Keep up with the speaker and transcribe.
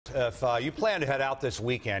If you plan to head out this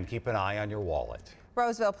weekend, keep an eye on your wallet.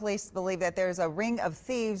 Roseville police believe that there's a ring of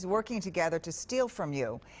thieves working together to steal from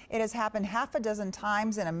you. It has happened half a dozen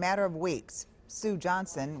times in a matter of weeks. Sue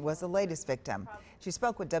Johnson was the latest victim. She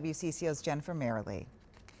spoke with WCCO's Jennifer Mayerle.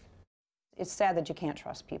 It's sad that you can't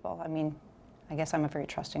trust people. I mean, I guess I'm a very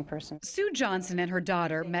trusting person. Sue Johnson and her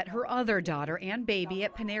daughter met her other daughter and baby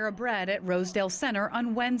at Panera Bread at Rosedale Center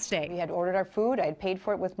on Wednesday. We had ordered our food. I had paid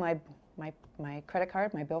for it with my credit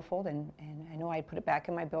card, my billfold, and I know I put it back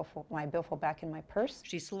in my billfold back in my purse.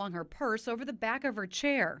 She slung her purse over the back of her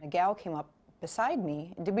chair. A gal came up beside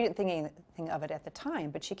me. We didn't think anything of it at the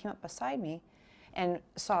time, but she came up beside me and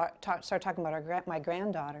started talking about my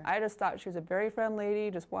granddaughter. I just thought she was a very friendly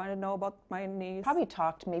lady, just wanted to know about my niece. Probably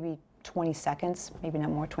talked maybe 20 seconds, maybe not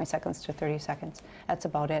more, 20 seconds to 30 seconds. That's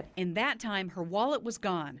about it. In that time, her wallet was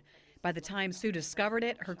gone. By the time Sue discovered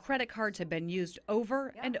it, her credit cards had been used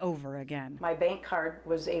over and over again. My bank card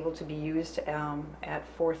was able to be used at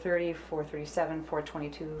 4:30, 4:37,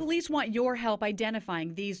 4:22. Police want your help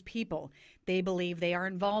identifying these people. They believe they are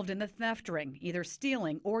involved in the theft ring, either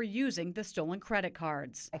stealing or using the stolen credit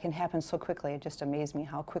cards. It can happen so quickly. It just amazed me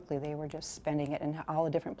how quickly they were just spending it and all the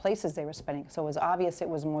different places they were spending. So it was obvious it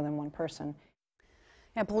was more than one person.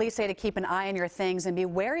 And police say to keep an eye on your things and be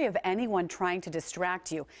wary of anyone trying to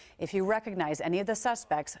distract you. If you recognize any of the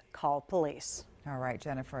suspects, call police. All right,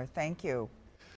 Jennifer, thank you.